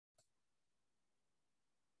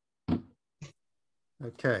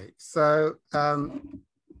Okay, so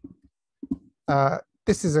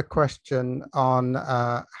this is a question on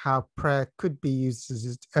how prayer could be used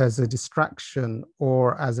as a distraction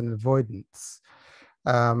or as an avoidance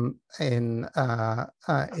in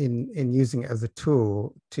using it as a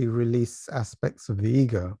tool to release aspects of the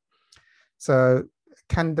ego. So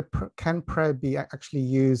can prayer be actually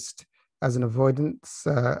used as an avoidance,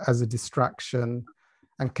 as a distraction,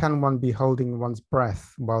 and can one be holding one's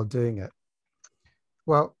breath while doing it?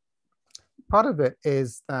 Well, part of it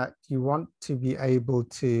is that you want to be able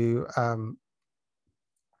to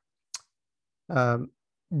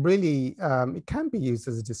really, it can be used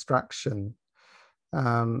as a distraction.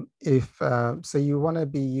 So you want to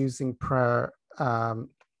be using prayer. Now,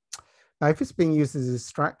 if it's being used as a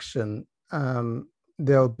distraction,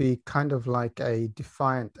 there'll be kind of like a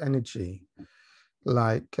defiant energy,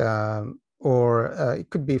 like, or it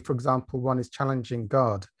could be, for example, one is challenging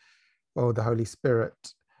God or the Holy Spirit,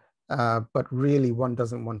 but really one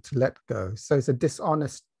doesn't want to let go. So it's a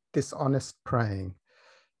dishonest praying.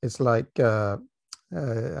 It's like, I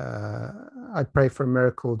pray for a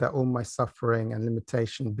miracle that all my suffering and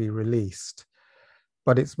limitation be released.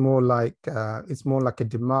 But it's more like a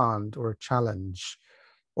demand or a challenge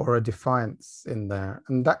or a defiance in there.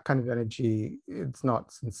 And that kind of energy, it's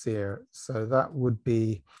not sincere. So that would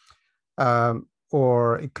be,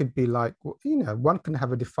 or it could be like, one can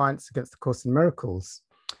have a defiance against the Course in Miracles.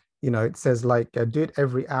 It says like, do it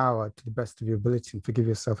every hour to the best of your ability and forgive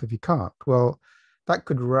yourself if you can't. Well, that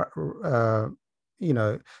could,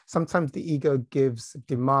 sometimes the ego gives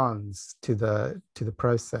demands to the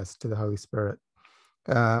process, to the Holy Spirit,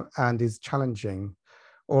 and is challenging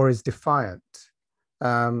or is defiant.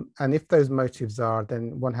 And if those motives are,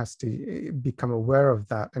 then one has to become aware of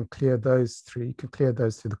that and clear those through. You can clear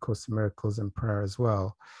those through the Course in Miracles and prayer as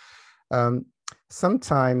well.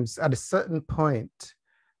 Sometimes at a certain point,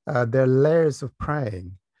 there are layers of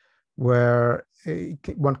praying where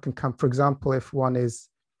one can come, for example, if one is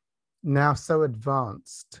now so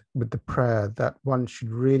advanced with the prayer that one should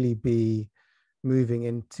really be moving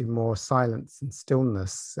into more silence and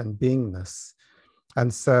stillness and beingness.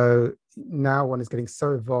 And so now one is getting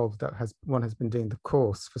so evolved that one has been doing the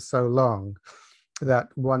course for so long that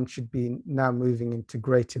one should be now moving into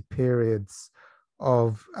greater periods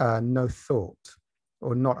of no thought,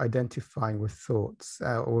 or not identifying with thoughts,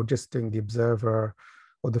 or just doing the observer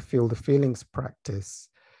or the feel the feelings practice,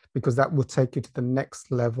 because that will take you to the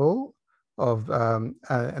next level of,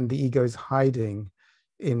 and the ego is hiding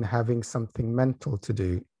in having something mental to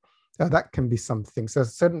do. That can be something. So at a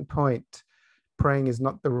certain point, praying is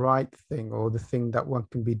not the right thing or the thing that one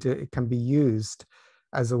can be do. It can be used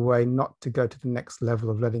as a way not to go to the next level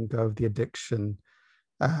of letting go of the addiction.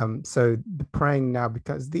 So the praying now,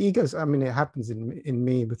 because the ego's, it happens in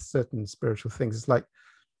me with certain spiritual things. It's like,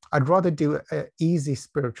 I'd rather do an easy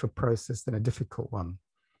spiritual process than a difficult one.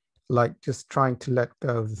 Like just trying to let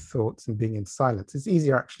go of the thoughts and being in silence. It's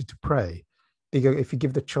easier actually to pray. If you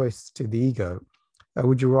give the choice to the ego,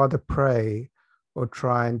 would you rather pray or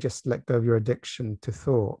try and just let go of your addiction to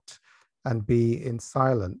thought and be in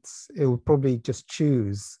silence? It will probably just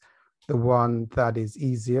choose the one that is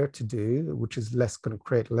easier to do, which is less going to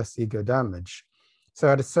create less ego damage. So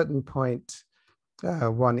at a certain point,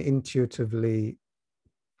 one intuitively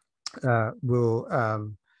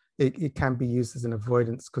it can be used as an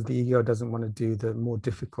avoidance because the ego doesn't want to do the more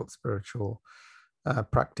difficult spiritual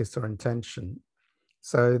practice or intention.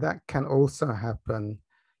 So that can also happen.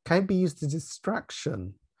 Can be used as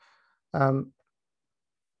distraction.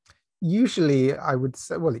 Usually I would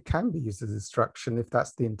say, well, it can be used as a distraction if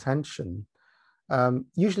that's the intention.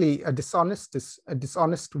 Usually a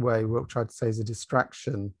dishonest way, which I'd say is a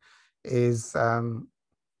distraction, is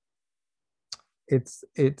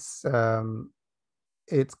it's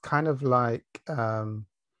kind of like the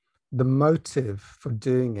motive for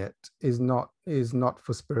doing it is not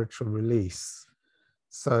for spiritual release.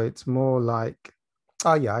 So it's more like,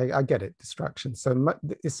 oh yeah, I get it, distraction. So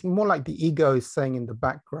it's more like the ego is saying in the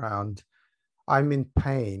background, I'm in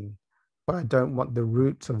pain, but I don't want the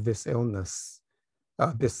root of this illness,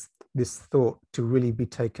 this thought to really be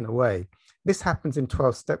taken away. This happens in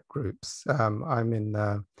 12-step groups. I'm in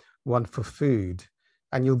one for food.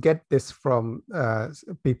 And you'll get this from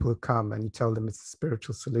people who come and you tell them it's a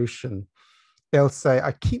spiritual solution. They'll say,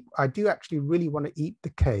 I do actually really want to eat the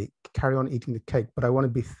cake, carry on eating the cake, but I want to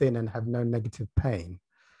be thin and have no negative pain.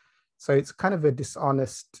 So it's kind of a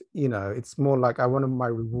dishonest, it's more like I wanted my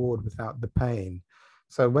reward without the pain.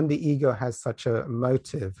 So when the ego has such a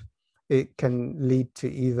motive, it can lead to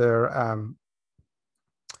either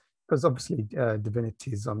because obviously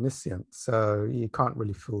divinity is omniscient, so you can't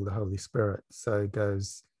really fool the Holy Spirit. So it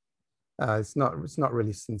goes, it's not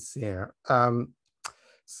really sincere. But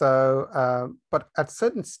at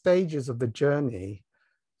certain stages of the journey,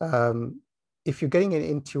 if you're getting an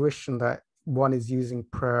intuition that one is using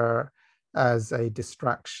prayer as a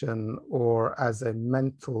distraction or as a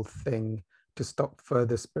mental thing to stop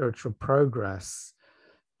further spiritual progress,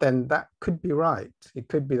 then that could be right. It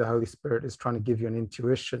could be the Holy Spirit is trying to give you an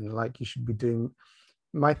intuition, like you should be doing.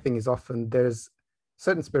 My thing is often there's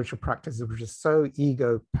certain spiritual practices which are so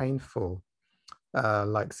ego painful,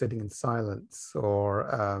 like sitting in silence or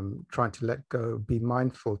trying to let go, be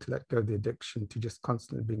mindful to let go of the addiction to just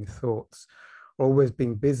constantly being thoughts, always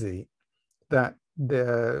being busy, that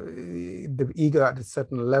the ego at a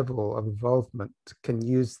certain level of involvement can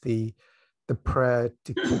use the prayer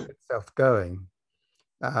to keep itself going.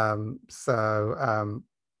 So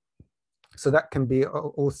that can be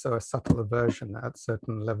also a subtle aversion at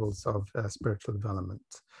certain levels of spiritual development.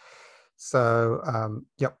 So,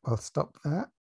 yep, I'll stop there.